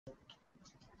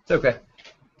Okay.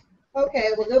 Okay,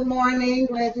 well, good morning.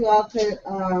 Glad you all could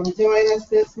join us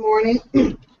this morning.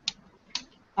 If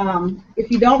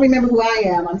you don't remember who I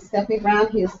am, I'm Stephanie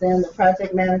Brown-Houston, the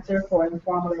project manager for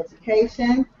informal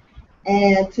education.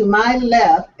 And to my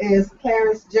left is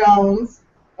Clarence Jones.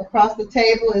 Across the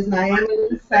table is Naima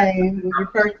Hussein. We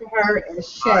refer to her as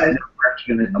Shay.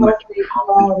 Hopefully you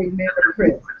all remember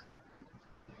Chris.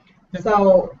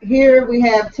 So here we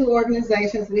have two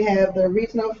organizations. We have the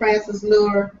Regional Francis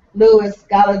Lewis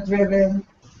Scholar-Driven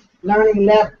Learning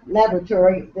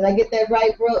Laboratory. Did I get that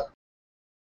right, Brooke?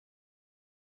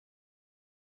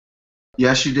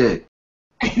 Yes, you did.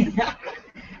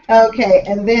 Okay,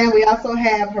 and then we also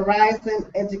have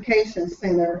Horizon Education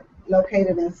Center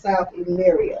located in South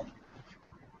Elyria.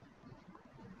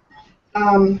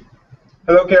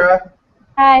 Hello, Kara.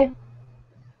 Hi.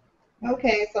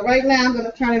 Okay, so right now I'm going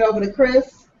to turn it over to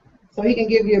Chris so he can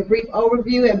give you a brief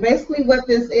overview. And basically what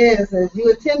this is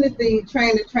you attended the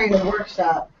train-the-trainer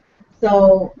workshop.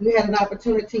 So you had an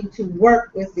opportunity to work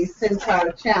with the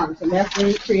Centaur Challenge, and that's when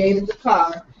you created the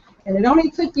car. And it only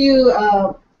took you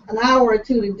an hour or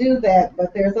two to do that,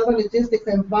 but there's other logistics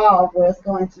involved where it's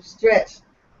going to stretch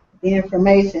the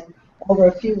information over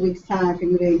a few weeks' time for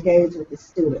you to engage with the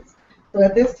students. So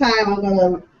at this time, I'm going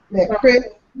to let Chris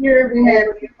here we have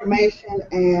the information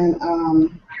and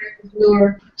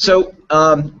So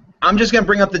I'm just going to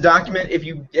bring up the document. If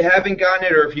you haven't gotten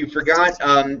it or if you forgot,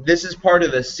 this is part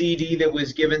of the CD that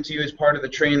was given to you as part of the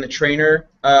Train the Trainer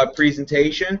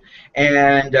presentation.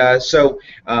 And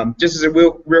just as a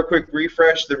real quick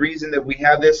refresh, the reason that we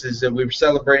have this is that we're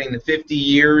celebrating the 50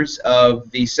 years of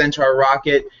the Centaur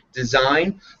Rocket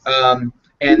design. And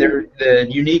the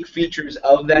unique features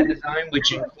of that design,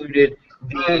 which included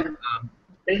the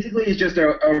basically it's just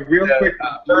a real quick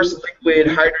first liquid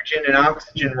hydrogen and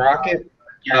oxygen rocket.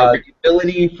 The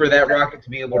ability for that rocket to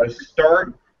be able to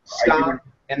start, stop,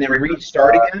 and then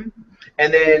restart again.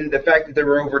 And then the fact that there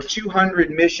were over 200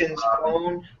 missions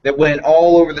flown that went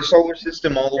all over the solar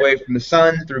system, all the way from the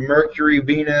sun through Mercury,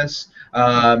 Venus,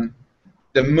 the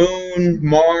Moon,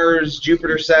 Mars,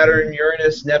 Jupiter, Saturn,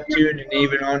 Uranus, Neptune, and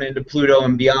even on into Pluto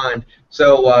and beyond.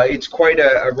 So it's quite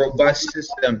a robust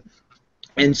system.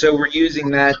 And so we're using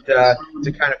that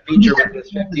to kind of feature with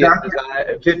this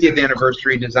 50th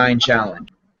anniversary design challenge.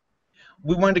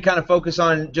 We wanted to kind of focus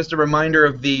on just a reminder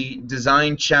of the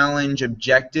design challenge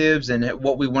objectives and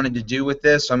what we wanted to do with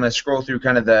this. So I'm going to scroll through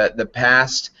kind of the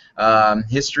past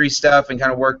history stuff and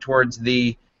kind of work towards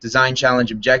the design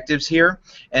challenge objectives here.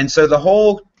 And so the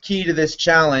whole key to this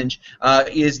challenge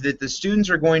is that the students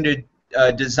are going to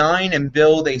design and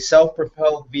build a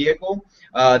self-propelled vehicle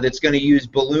that's going to use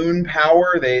balloon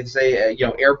power. They say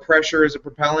air pressure is a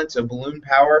propellant, so balloon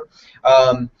power,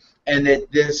 and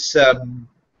that this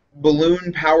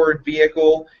balloon-powered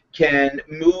vehicle can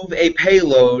move a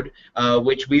payload,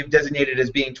 which we've designated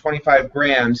as being 25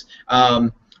 grams,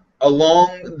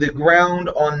 along the ground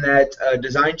on that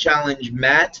design challenge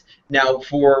mat. Now,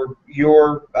 for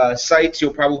your sites,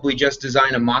 you'll probably just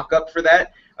design a mock-up for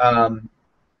that.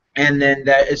 And then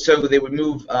so they would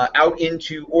move out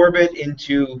into orbit,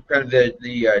 into kind of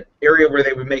the area where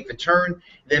they would make the turn,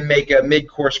 then make a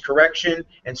mid-course correction,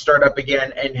 and start up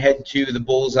again and head to the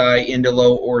bullseye into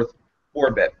low Earth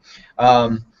orbit.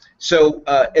 As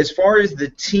far as the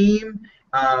team,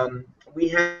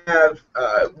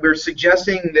 we're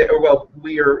suggesting that, or well,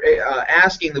 we are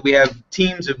asking that we have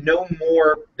teams of no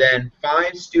more than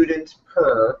 5 students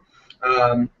per.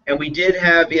 And we did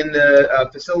have in the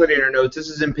facilitator notes, this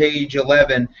is in page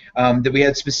 11, that we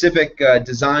had specific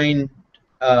design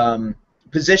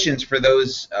positions for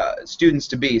those students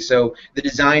to be. So the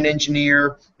design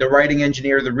engineer, the writing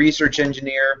engineer, the research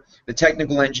engineer, the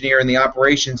technical engineer, and the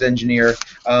operations engineer,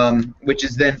 which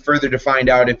is then further defined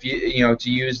out if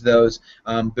to use those.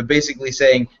 But basically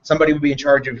saying somebody would be in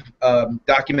charge of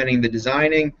documenting the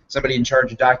designing, somebody in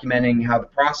charge of documenting how the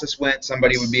process went,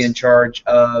 somebody would be in charge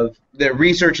of the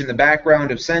research in the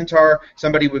background of Centaur,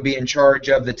 somebody would be in charge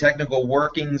of the technical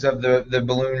workings of the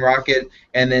balloon rocket,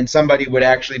 and then somebody would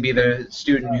actually be the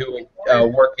student who would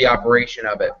work the operation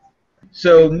of it.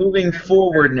 So moving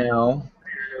forward now,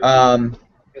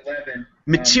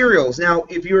 materials. Now,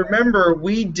 if you remember,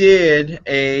 we did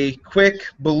a quick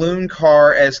balloon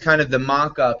car as kind of the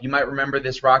mock-up. You might remember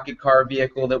this rocket car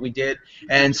vehicle that we did.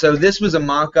 And so this was a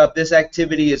mock-up. This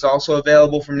activity is also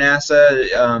available from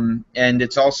NASA, and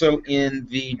it's also in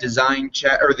the design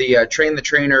or the Train the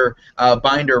Trainer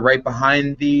binder right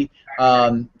behind the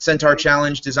Centaur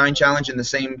Challenge, Design Challenge in the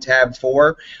same tab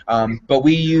 4. But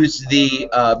we used the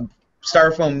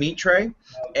styrofoam meat tray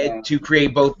to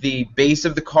create both the base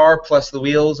of the car plus the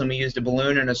wheels, and we used a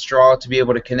balloon and a straw to be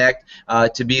able to connect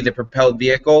to be the propelled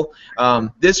vehicle.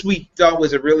 This we thought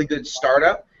was a really good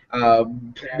startup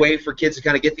way for kids to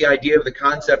kind of get the idea of the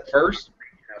concept first,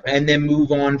 and then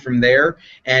move on from there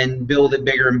and build it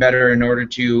bigger and better in order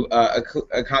to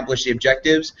accomplish the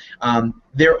objectives.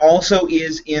 There also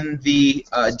is in the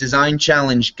Design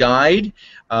Challenge Guide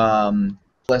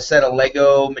a set of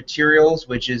Lego materials,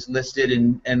 which is listed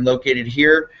and located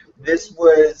here. This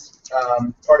was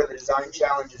part of the Design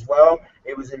Challenge as well.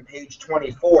 It was in page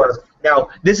 24. Now,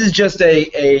 this is just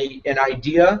an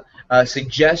idea, a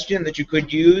suggestion that you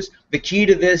could use. The key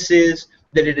to this is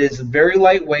that it is very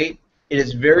lightweight. It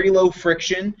is very low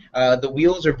friction. The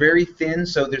wheels are very thin,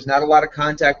 so there's not a lot of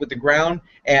contact with the ground.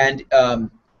 And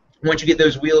once you get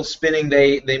those wheels spinning,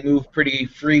 they move pretty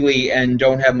freely and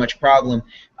don't have much problem.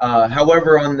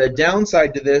 However, on the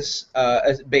downside to this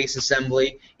base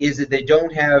assembly is that they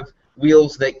don't have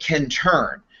wheels that can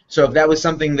turn. So if that was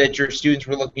something that your students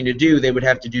were looking to do, they would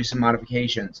have to do some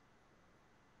modifications.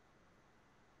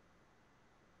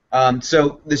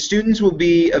 So the students will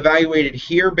be evaluated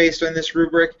here based on this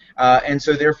rubric, and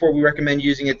so therefore we recommend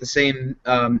using it the same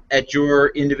at your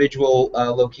individual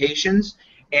locations.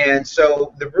 And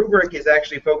so the rubric is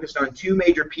actually focused on two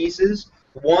major pieces.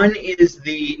 One is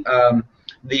the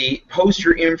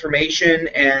poster information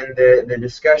and the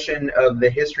discussion of the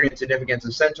history and significance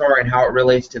of Centaur and how it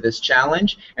relates to this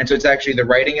challenge, and so it's actually the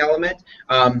writing element.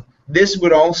 This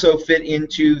would also fit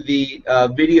into the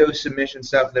video submission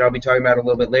stuff that I'll be talking about a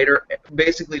little bit later.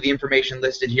 Basically, the information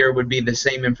listed here would be the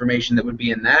same information that would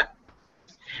be in that.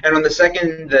 And on the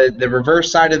second, the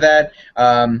reverse side of that,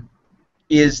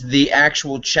 is the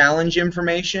actual challenge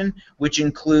information, which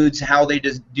includes how they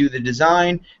do the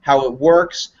design, how it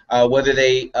works, whether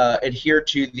they adhere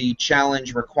to the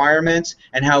challenge requirements,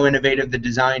 and how innovative the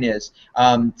design is.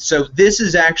 So this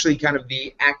is actually kind of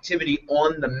the activity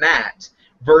on the mat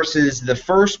versus the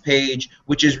first page,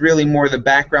 which is really more the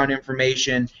background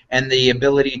information and the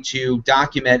ability to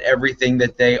document everything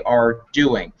that they are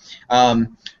doing.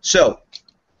 So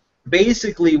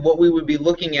basically what we would be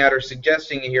looking at or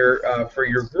suggesting here for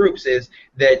your groups is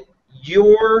that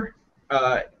your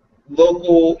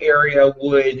local area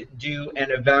would do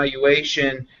an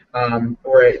evaluation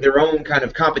or their own kind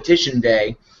of competition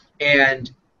day, and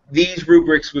these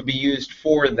rubrics would be used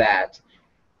for that.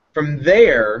 From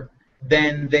there,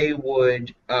 then they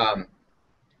would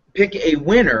pick a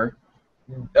winner,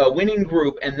 a winning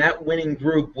group, and that winning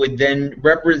group would then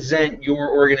represent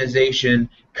your organization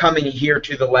coming here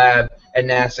to the lab at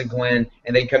NASA Glenn,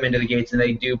 and they come into the gates and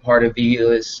they do part of the,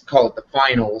 let's call it the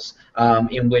finals,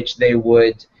 in which they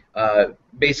would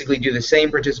basically do the same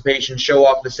participation, show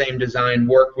off the same design,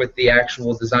 work with the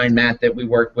actual design mat that we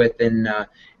work with in,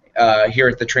 here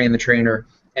at the Train the Trainer,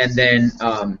 and then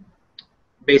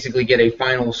basically get a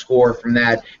final score from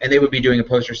that, and they would be doing a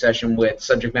poster session with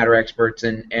subject matter experts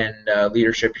and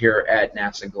leadership here at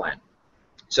NASA Glenn.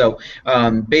 So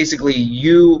basically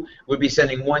you would be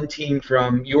sending one team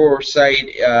from your site,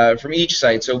 from each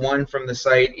site, so one from the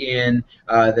site in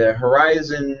the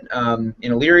Horizon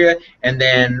in Elyria, and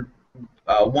then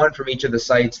one from each of the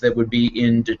sites that would be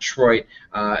in Detroit,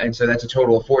 and so that's a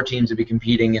total of 4 teams to be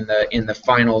competing in the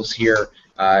finals here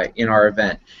in our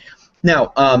event.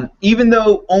 Now, even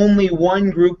though only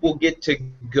one group will get to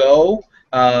go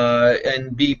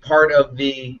and be part of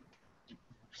the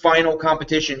final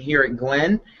competition here at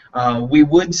Glenn, we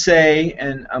would say,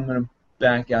 and I'm going to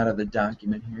back out of the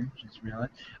document here, just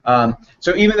realized.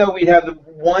 So even though we'd have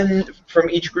one from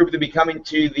each group to be coming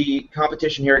to the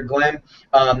competition here at Glenn,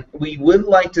 we would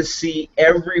like to see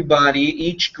everybody,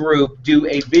 each group, do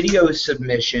a video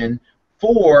submission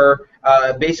for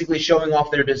basically showing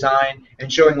off their design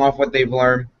and showing off what they've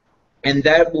learned. And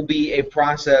that will be a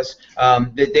process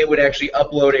that they would actually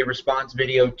upload a response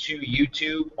video to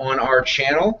YouTube on our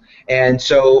channel. And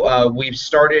so we've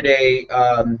started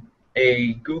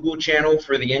a Google channel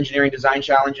for the engineering design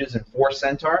challenges and for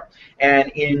Centaur.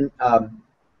 And in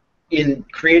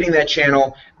creating that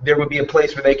channel, there would be a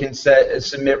place where they can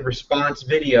submit response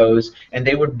videos, and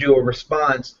they would do a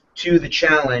response to the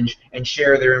challenge and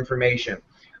share their information.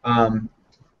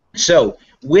 So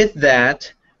with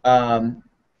that,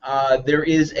 there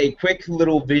is a quick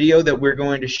little video that we're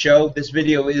going to show. This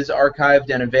video is archived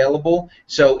and available,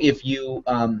 so if you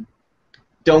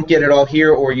don't get it all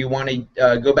here or you want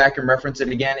to go back and reference it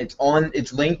again,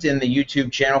 it's linked in the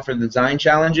YouTube channel for the design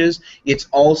challenges. It's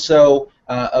also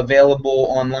available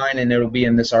online, and it'll be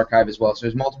in this archive as well. So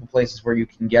there's multiple places where you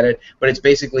can get it, but it's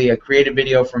basically a creative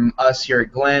video from us here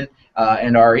at Glenn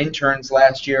and our interns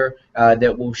last year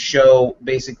that will show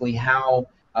basically how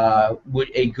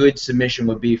a good submission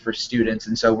would be for students,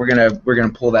 and so we're gonna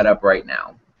pull that up right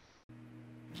now.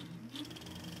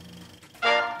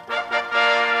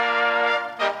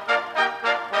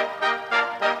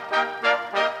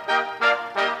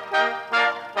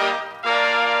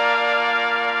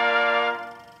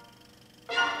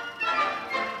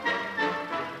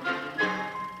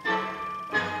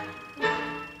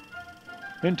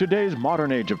 In today's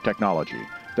modern age of technology,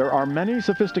 there are many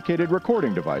sophisticated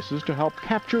recording devices to help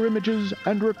capture images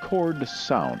and record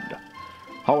sound.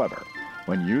 However,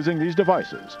 when using these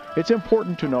devices, it's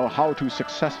important to know how to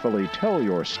successfully tell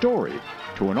your story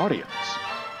to an audience.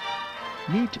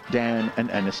 Meet Dan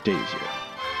and Anastasia.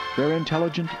 They're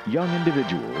intelligent, young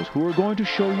individuals who are going to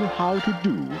show you how to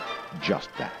do just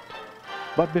that.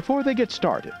 But before they get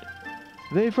started,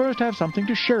 they first have something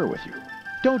to share with you.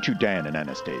 Don't you, Dan and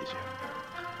Anastasia?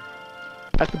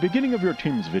 At the beginning of your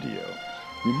team's video,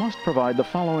 you must provide the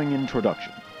following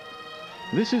introduction.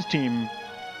 This is team,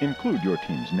 include your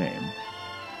team's name,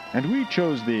 and we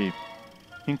chose the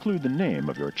include the name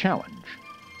of your challenge.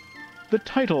 The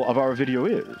title of our video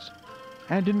is,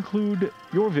 and include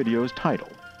your video's title.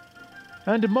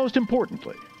 And most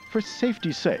importantly, for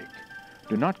safety's sake,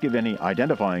 do not give any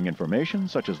identifying information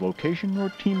such as location or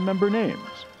team member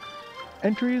names.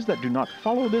 Entries that do not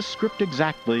follow this script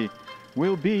exactly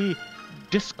will be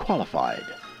disqualified.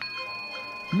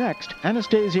 Next,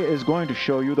 Anastasia is going to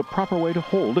show you the proper way to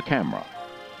hold a camera.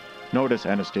 Notice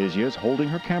Anastasia is holding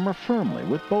her camera firmly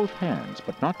with both hands,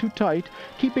 but not too tight,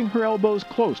 keeping her elbows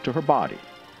close to her body.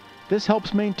 This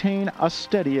helps maintain a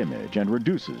steady image and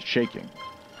reduces shaking.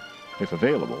 If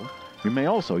available, you may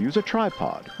also use a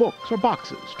tripod, books, or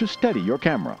boxes to steady your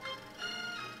camera.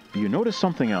 Do you notice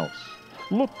something else?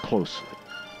 Look closely.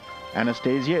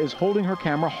 Anastasia is holding her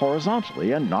camera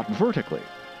horizontally and not vertically.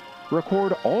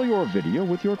 Record all your video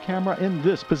with your camera in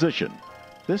this position.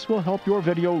 This will help your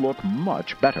video look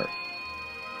much better.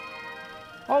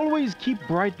 Always keep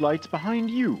bright lights behind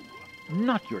you,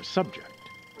 not your subject.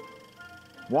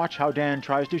 Watch how Dan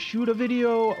tries to shoot a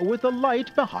video with a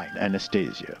light behind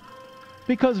Anastasia.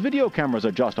 Because video cameras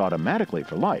adjust automatically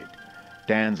for light,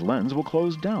 Dan's lens will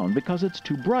close down because it's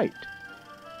too bright.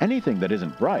 Anything that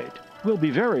isn't bright will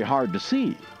be very hard to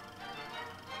see.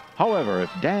 However, if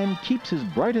Dan keeps his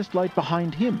brightest light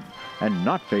behind him and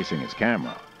not facing his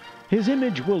camera, his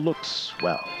image will look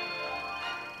swell.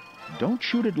 Don't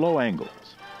shoot at low angles.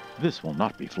 This will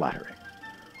not be flattering.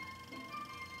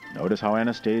 Notice how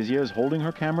Anastasia is holding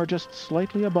her camera just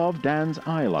slightly above Dan's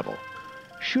eye level.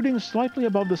 Shooting slightly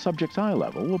above the subject's eye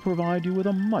level will provide you with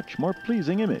a much more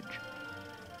pleasing image.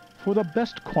 For the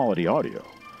best quality audio,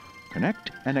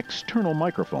 connect an external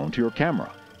microphone to your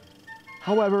camera.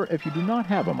 However, if you do not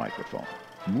have a microphone,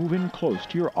 move in close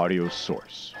to your audio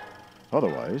source.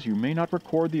 Otherwise, you may not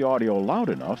record the audio loud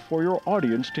enough for your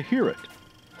audience to hear it.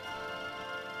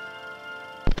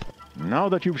 Now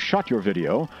that you've shot your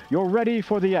video, you're ready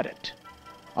for the edit.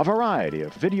 A variety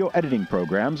of video editing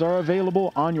programs are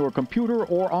available on your computer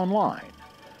or online.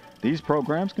 These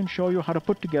programs can show you how to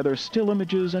put together still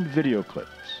images and video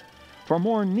clips. For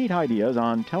more neat ideas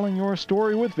on telling your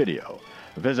story with video,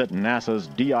 visit NASA's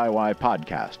DIY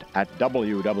podcast at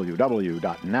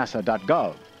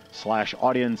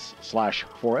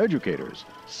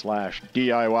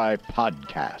www.nasa.gov/audience/foreducators/DIY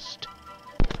podcast.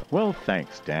 Well,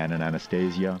 thanks, Dan and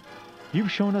Anastasia.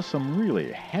 You've shown us some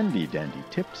really handy-dandy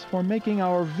tips for making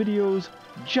our videos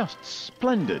just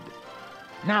splendid.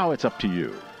 Now it's up to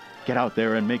you. Get out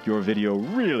there and make your video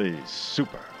really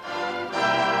super.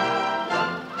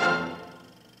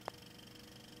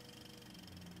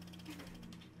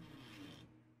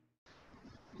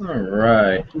 All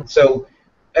right. So,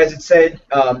 as it said,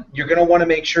 you're going to want to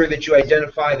make sure that you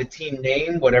identify the team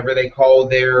name, whatever they call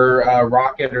their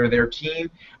rocket or their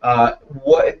team. Now,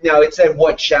 it said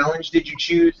what challenge did you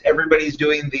choose? Everybody's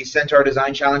doing the Centaur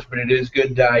Design Challenge, but it is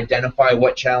good to identify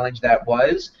what challenge that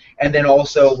was, and then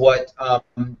also what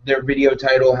their video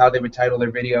title, how they would title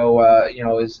their video,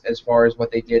 as far as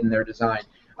what they did in their design.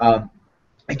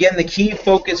 Again, the key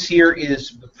focus here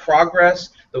is the progress,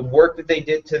 the work that they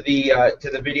did to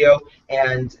the video,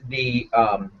 and the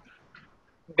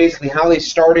basically how they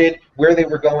started, where they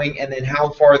were going, and then how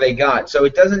far they got. So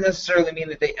it doesn't necessarily mean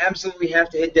that they absolutely have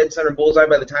to hit dead center bullseye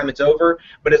by the time it's over,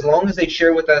 but as long as they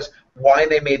share with us why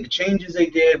they made the changes they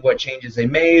did, what changes they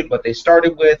made, what they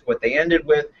started with, what they ended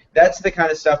with, that's the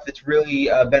kind of stuff that's really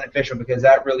beneficial, because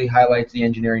that really highlights the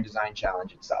engineering design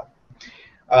challenge itself.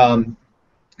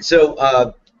 So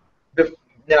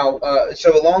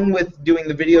so along with doing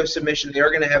the video submission, they are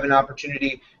going to have an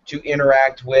opportunity to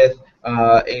interact with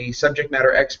a subject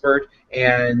matter expert.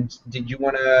 And did you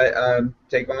want to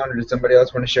take on, or did somebody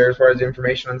else want to share as far as the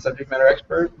information on the subject matter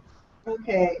expert?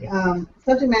 Okay,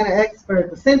 subject matter expert,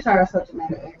 the Centaur subject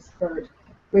matter expert,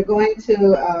 we're going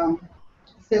to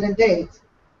set a date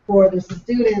for the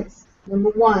students, number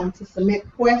one, to submit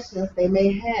questions they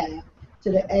may have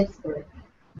to the expert.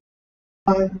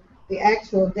 On the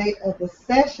actual date of the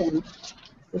session,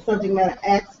 the subject matter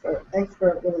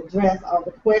expert will address all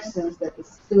the questions that the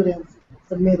students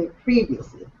submitted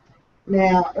previously.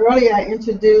 Now, earlier I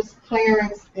introduced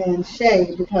Clarence and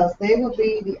Shay because they will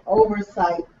be the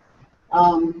oversight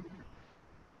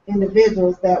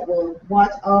individuals that will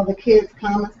watch all the kids'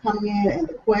 comments coming in and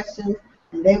the questions,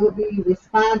 and they will be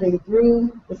responding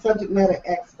through the subject matter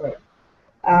expert.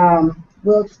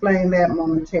 We'll explain that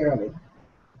momentarily.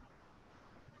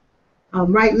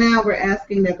 Right now, we're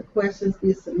asking that the questions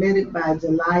be submitted by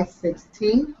July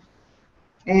 16th,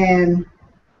 and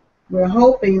we're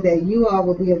hoping that you all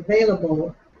will be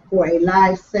available for a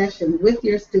live session with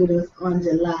your students on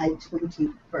July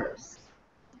 21st.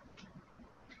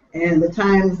 And the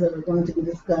times that are going to be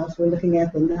discussed, we're looking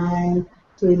at the 9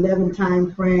 to 11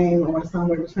 time frame, or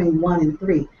somewhere between 1 and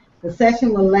 3. The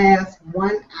session will last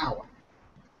 1 hour.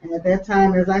 And at that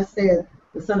time, as I said,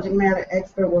 the subject matter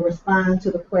expert will respond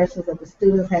to the questions that the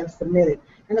students have submitted.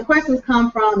 And the questions come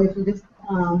from, if you just,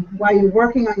 while you're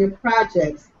working on your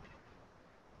projects,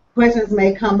 questions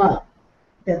may come up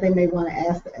that they may want to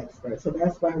ask the expert. So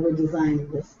that's why we're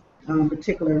designing this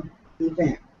particular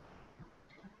event.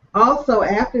 Also,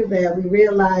 after that, we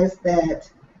realized that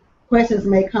questions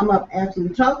may come up after you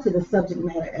talk to the subject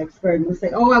matter expert and you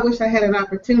say, oh, I wish I had an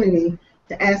opportunity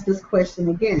to ask this question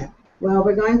again. Well,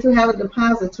 we're going to have a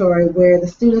depository where the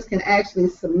students can actually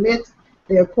submit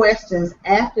their questions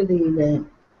after the event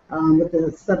with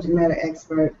the subject matter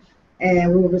expert,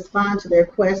 and we will respond to their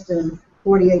questions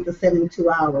 48 to 72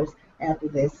 hours after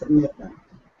they submit them.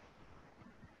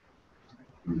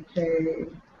 Okay.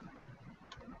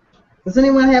 Does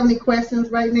anyone have any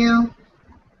questions right now?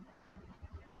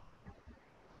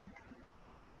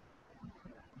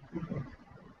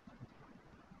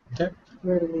 Okay.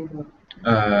 Where do we go?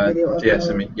 Yes,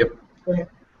 I mean, yep. Go ahead.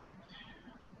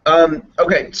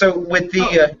 Okay, so with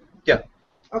the, yeah.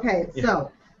 Okay, Yeah.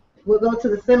 so we'll go to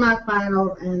the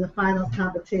semifinals and the finals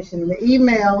competition. In the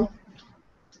email,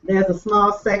 there's a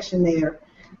small section there,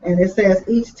 and it says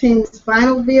each team's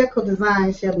final vehicle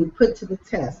design shall be put to the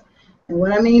test. And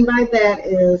what I mean by that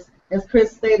is, as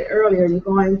Chris stated earlier, you're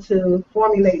going to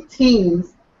formulate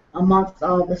teams amongst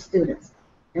all the students.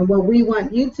 And what we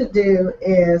want you to do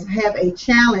is have a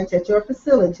challenge at your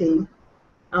facility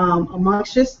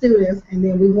amongst your students, and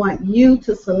then we want you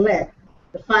to select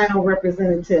the final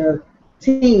representative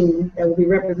team that will be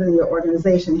representing your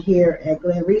organization here at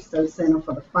Glenn Research Center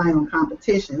for the final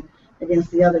competition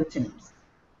against the other teams.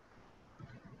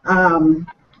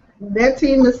 That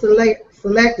team is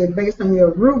selected based on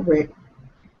your rubric.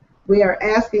 We are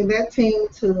asking that team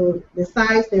to,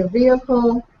 besides their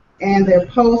vehicle and their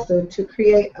poster, to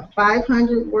create a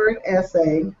 500-word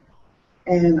essay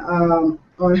and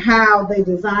on how they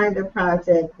designed their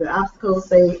project, the obstacles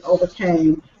they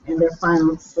overcame, and their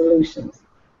final solutions.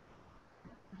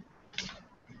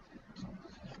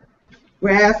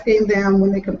 We're asking them,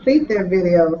 when they complete their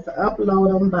videos, to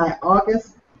upload them by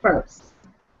August 1st.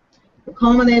 The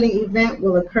culminating event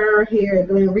will occur here at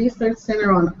Glenn Research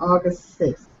Center on August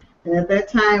 6th. And at that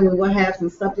time, we will have some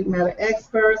subject matter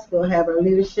experts. We'll have our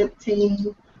leadership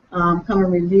team come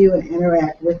and review and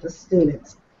interact with the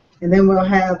students. And then we'll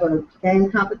have a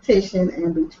game competition,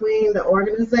 and between the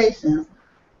organizations,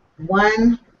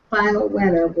 one final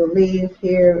winner will leave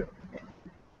here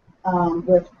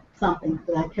with something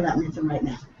that I cannot mention right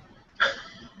now.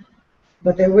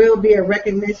 But there will be a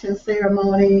recognition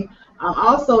ceremony.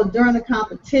 Also, during the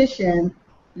competition,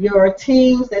 your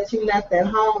teams that you left at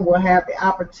home will have the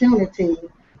opportunity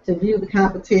to view the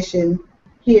competition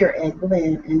here at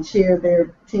Glenn and cheer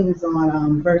their teams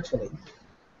on virtually.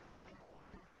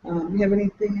 You have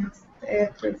anything else to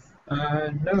add, Chris?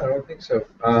 No, I don't think so.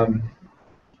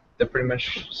 That pretty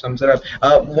much sums it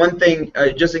up. One thing,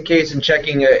 just in case, in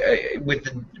checking with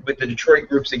the Detroit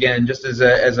groups again, just as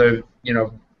a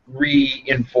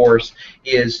reinforce,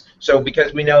 is so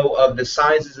because we know of the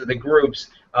sizes of the groups,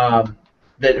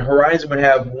 that Horizon would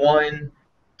have one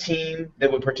team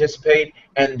that would participate,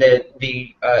 and that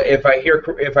the if I heard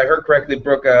correctly,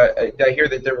 Brooke, did I hear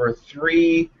that there were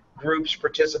 3 groups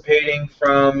participating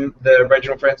from the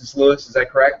Reginald Francis Lewis? Is that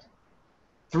correct?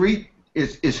 3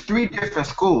 it's 3 different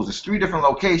schools. It's 3 different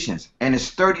locations, and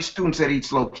it's 30 students at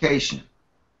each location.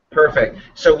 Perfect.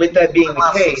 So with that being the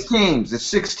About case, 6 teams. It's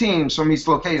 6 teams from each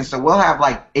location. So we'll have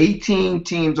like 18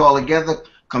 teams all together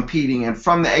competing, and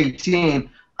from the 18,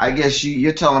 I guess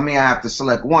you're telling me I have to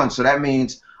select one. So that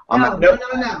means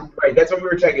No. Right, that's what we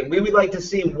were checking. We would like to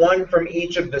see one from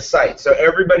each of the sites. So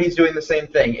everybody's doing the same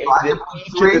thing. Each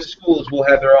of the schools will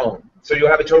have their own. So you'll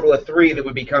have a total of 3 that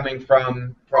would be coming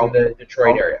from the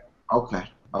Detroit area. Okay.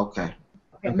 Okay,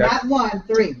 not 1,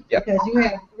 3. Yep. Because you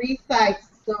have 3 sites,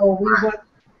 so we want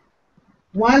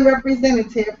 1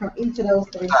 representative from each of those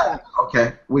 3 sites.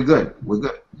 Okay, we're good.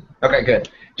 Okay, good.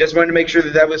 Just wanted to make sure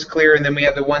that that was clear, and then we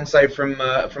have the 1 site from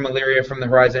Elyria from the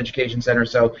Horizon Education Center.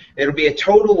 So it'll be a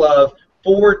total of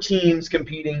 4 teams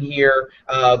competing here,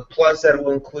 plus that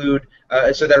will include,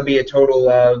 so that'll be a total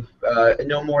of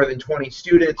no more than 20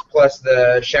 students, plus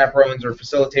the chaperones or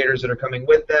facilitators that are coming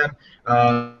with them,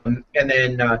 and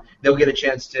then they'll get a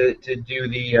chance to do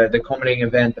the culminating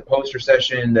event, the poster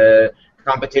session, the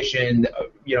competition,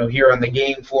 here on the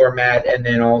game floor mat, and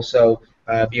then also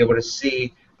be able to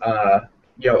see, a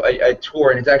tour.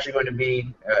 And it's actually going to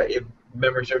be, if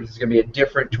memory serves, is going to be a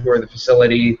different tour of the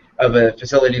facility,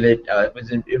 that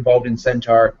was involved in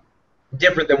Centaur,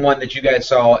 different than one that you guys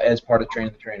saw as part of Train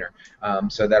the Trainer.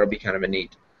 So that'll be kind of a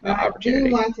neat opportunity. I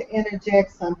do want to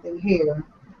interject something here,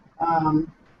 and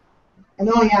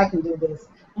only I can do this.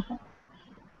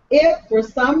 If for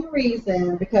some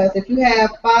reason, because if you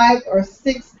have 5 or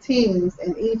 6 teams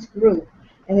in each group,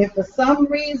 and if for some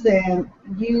reason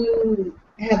you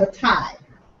have a tie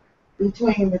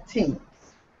between the teams,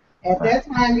 at that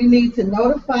time you need to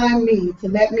notify me to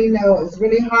let me know it's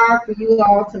really hard for you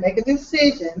all to make a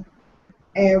decision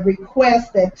and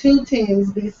request that 2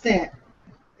 teams be sent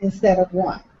instead of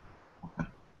 1.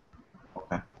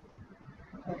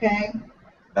 Okay?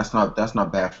 That's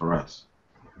not bad for us.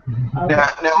 Okay. Now,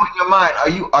 in your mind,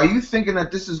 are you thinking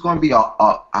that this is going to be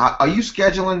are you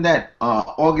scheduling that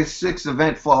August 6th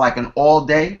event for like an all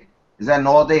day? Is that an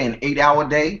all day, an 8-hour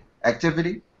day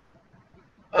activity?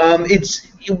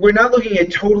 We're not looking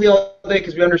at totally all day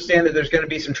because we understand that there's going to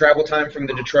be some travel time from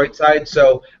the Detroit side.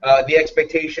 So the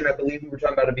expectation, I believe we were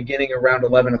talking about a beginning around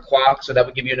 11 o'clock, so that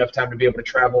would give you enough time to be able to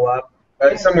travel up.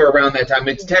 Somewhere around that time.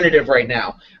 It's tentative right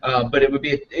now, but it would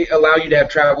allow you to have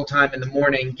travel time in the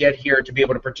morning, get here to be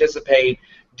able to participate,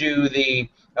 do the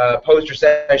poster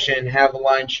session, have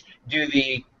lunch, do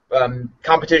the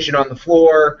competition on the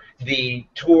floor, the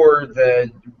tour,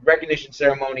 the recognition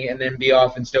ceremony, and then be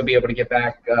off and still be able to get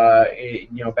back,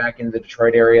 back into the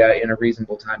Detroit area in a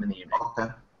reasonable time in the evening.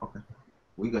 Okay.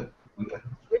 We good.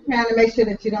 We're trying to make sure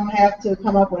that you don't have to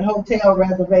come up with hotel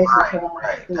reservations.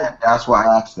 Right. That's why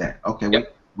I asked that. Okay,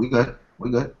 yep. We good.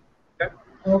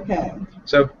 Okay.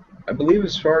 So I believe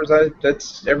as far as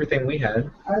that's everything we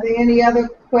had. Are there any other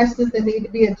questions that need to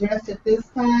be addressed at this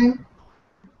time?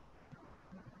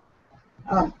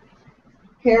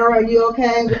 Kara, are you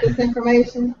okay with this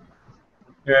information?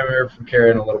 Yeah, I'm here from Kara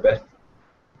in a little bit.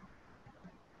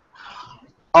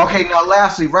 Okay, now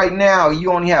lastly, right now you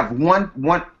only have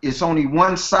it's only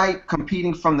 1 site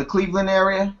competing from the Cleveland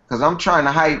area, because I'm trying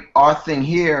to hype our thing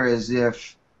here as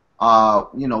if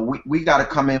we got to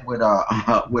come in with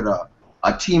a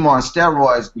team on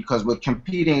steroids because we're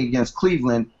competing against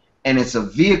Cleveland and it's a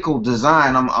vehicle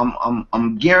design.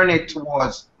 I'm gearing it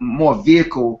towards more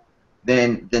vehicle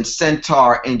than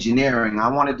Centaur engineering. I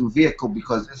want to do vehicle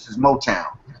because this is Motown.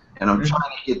 And I'm trying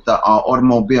to get the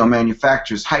automobile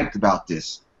manufacturers hyped about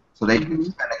this so they can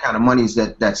spend the kind of monies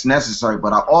that's necessary.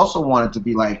 But I also want it to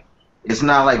be like, it's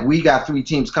not like we got 3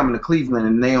 teams coming to Cleveland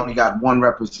and they only got 1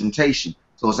 representation.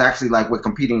 So it's actually like we're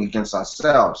competing against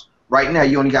ourselves. Right now,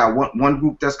 you only got one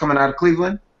group that's coming out of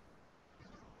Cleveland?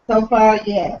 So far,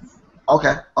 yes.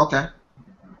 Okay.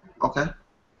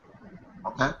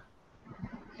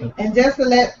 And just to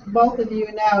let both of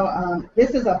you know,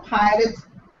 this is a pilot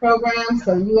program,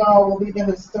 so you all will be the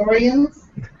historians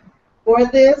for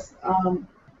this.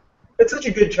 That's such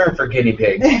a good term for guinea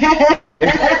pig. I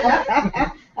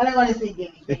don't want to say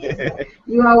guinea pigs. So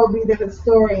you all will be the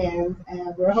historians,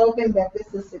 and we're hoping that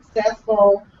this is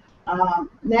successful.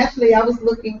 Naturally, I was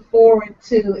looking forward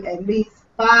to at least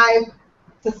 5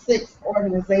 to 6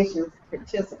 organizations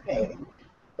participating,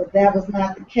 but that was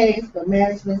not the case. But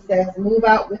management says move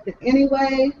out with it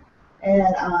anyway,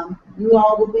 and you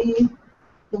all will be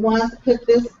the ones to put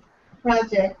this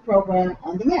project program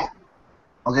on the map.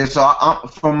 Okay, so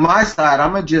from my side,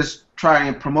 I'm gonna just try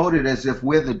and promote it as if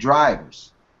we're the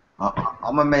drivers.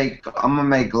 I'm gonna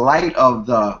make light of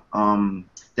the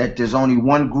that there's only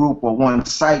 1 group or 1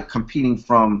 site competing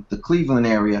from the Cleveland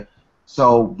area,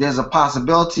 So there's a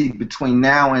possibility between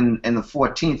now and the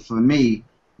 14th for me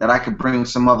that I could bring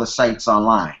some other sites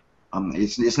online.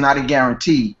 It's not a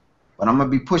guarantee, but I'm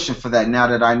going to be pushing for that now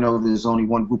that I know there's only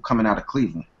one group coming out of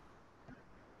Cleveland.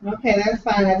 Okay, that's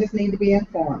fine. I just need to be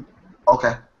informed.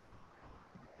 Okay.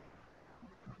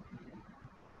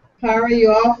 Kara,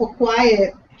 you're awful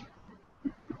quiet.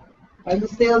 Are you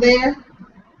still there?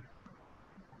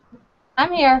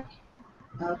 I'm here.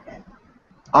 Okay.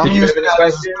 I'm Did you have used any to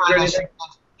questions or anything?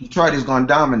 Detroit is going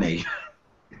to dominate.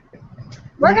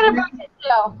 We're going to bring it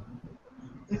too.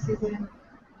 Yes, you did.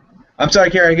 I'm sorry,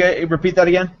 Kara. Repeat that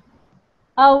again.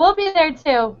 Oh, we'll be there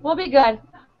too. We'll be good.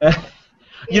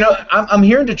 You know, I'm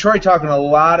hearing Detroit talking a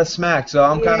lot of smack, so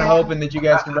I'm kind of Yeah. hoping that you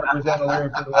guys can represent a little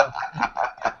bit of that.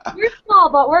 We're small,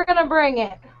 but we're going to bring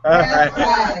it. That's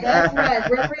right. That's right.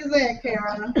 Represent,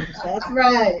 Kara. That's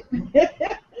right.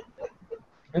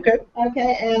 Okay.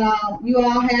 Okay, and you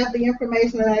all have the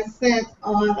information that I sent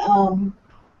on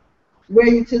where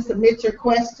you to submit your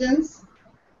questions.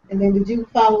 And then did you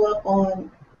follow up on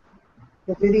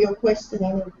the video question?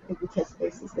 I don't think the test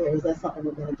base is there. Is that something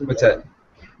we're going to do? What's that?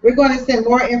 We're going to send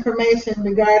more information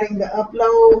regarding the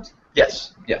upload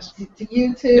Yes. Yes. to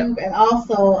YouTube, and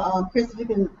also, Chris, if you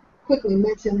can quickly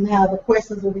mention how the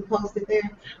questions will be posted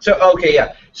there. So okay,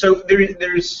 yeah. So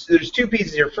there's two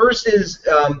pieces here. First is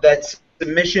that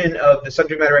submission of the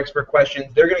subject matter expert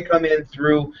questions. They're going to come in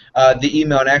through the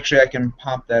email, and actually I can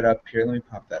pop that up here. Let me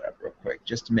pop that up real quick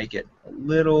just to make it a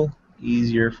little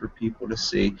easier for people to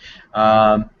see.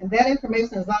 And that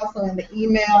information is also in the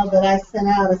email that I sent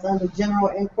out. It's under general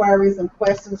inquiries and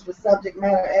questions for subject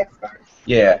matter experts.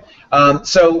 Yeah.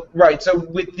 So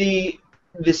with the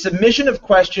submission of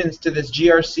questions to this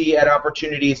GRC at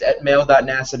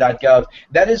opportunities@mail.nasa.gov,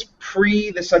 that is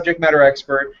pre the subject matter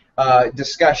expert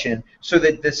discussion, so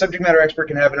that the subject matter expert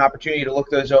can have an opportunity to look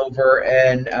those over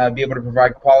and be able to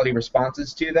provide quality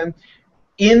responses to them.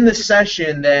 In the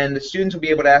session, then, the students will be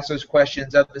able to ask those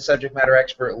questions of the subject matter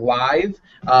expert live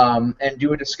and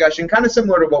do a discussion, kind of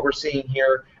similar to what we're seeing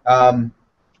here, and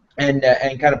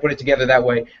kind of put it together that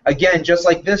way. Again, just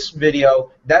like this video,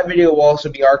 that video will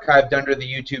also be archived under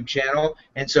the YouTube channel,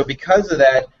 and so because of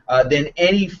that, then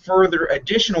any further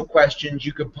additional questions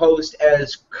you could post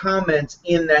as comments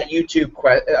in that YouTube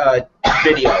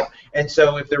video. And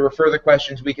so if there were further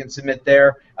questions, we can submit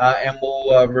there, and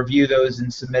we'll review those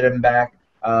and submit them back.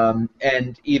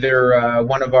 And either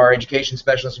one of our education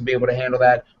specialists will be able to handle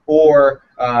that, or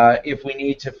if we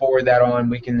need to forward that on,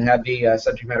 we can have the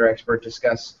subject matter expert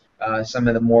discuss some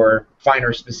of the more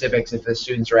finer specifics if the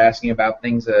students are asking about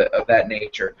things of that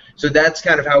nature. So that's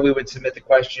kind of how we would submit the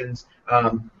questions.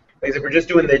 Like I said, we're just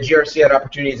doing the GRC at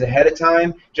opportunities ahead of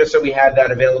time, just so we have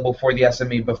that available for the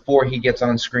SME before he gets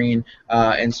on screen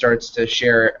and starts to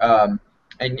share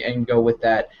and go with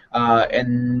that.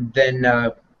 And then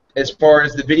as far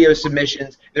as the video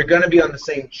submissions, they're going to be on the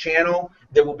same channel.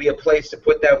 There will be a place to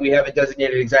put that. We haven't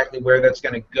designated exactly where that's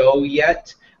going to go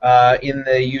yet in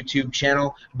the YouTube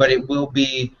channel, but it will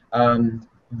be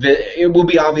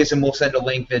obvious, and we'll send a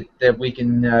link that we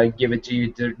can give it to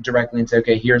you directly and say,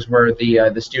 okay, here's where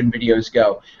the student videos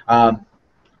go.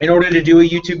 In order to do a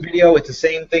YouTube video, it's the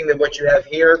same thing that what you have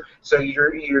here. So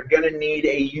you're going to need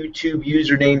a YouTube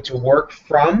username to work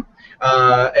from.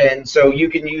 And so you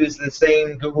can use the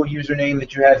same Google username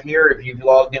that you have here. If you've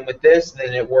logged in with this,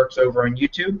 then it works over on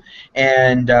YouTube.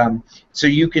 And so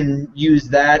you can use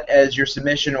that as your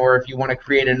submission, or if you want to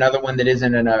create another one that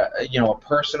isn't a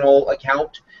personal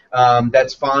account,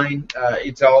 that's fine.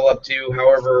 It's all up to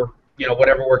however,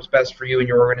 whatever works best for you and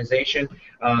your organization.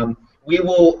 We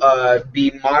will be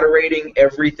moderating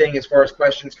everything as far as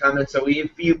questions, comments. So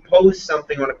if you post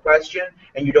something on a question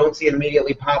and you don't see it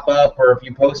immediately pop up, or if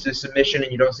you post a submission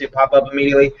and you don't see it pop up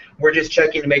immediately, we're just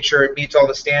checking to make sure it meets all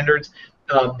the standards.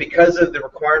 Because of the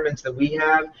requirements that we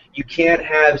have, you can't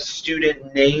have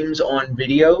student names on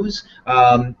videos.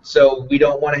 So we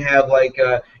don't want to have like,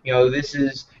 this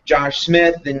is Josh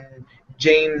Smith and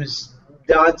James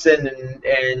Dodson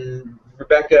and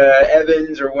Rebecca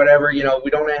Evans or whatever, we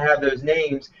don't have those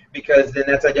names, because then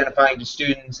that's identifying to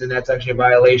students, and that's actually a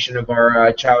violation of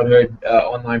our childhood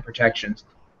online protections.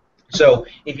 So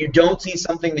if you don't see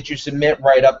something that you submit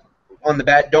right up on the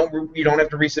bat, you don't have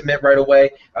to resubmit right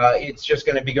away. It's just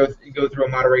going to go through a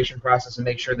moderation process and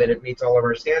make sure that it meets all of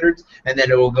our standards, and then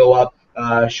it will go up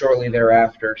shortly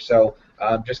thereafter. So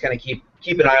just kind of keep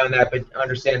an eye on that, but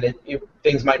understand that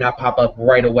things might not pop up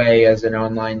right away as an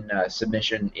online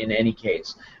submission in any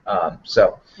case. And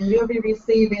you'll be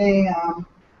receiving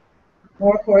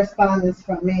more correspondence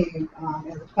from me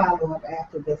as a follow-up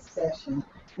after this session.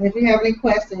 And if you have any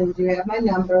questions, you have my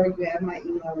number, you have my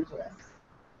email address.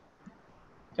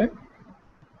 Okay.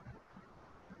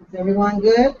 Is everyone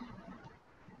good?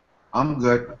 I'm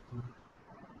good.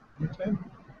 Okay.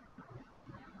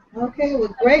 Okay,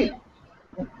 well, great.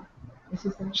 What'd she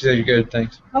say? She said you're good.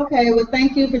 Thanks. Okay, well,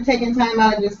 thank you for taking time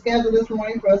out of your schedule this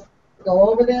morning for us to go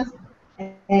over this,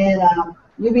 and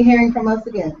you'll be hearing from us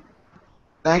again.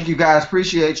 Thank you, guys.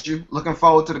 Appreciate you. Looking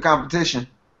forward to the competition.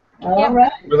 All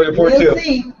right. We're looking forward We'll to it.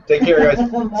 see. Take care, guys. See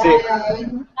you.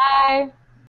 Bye. Bye.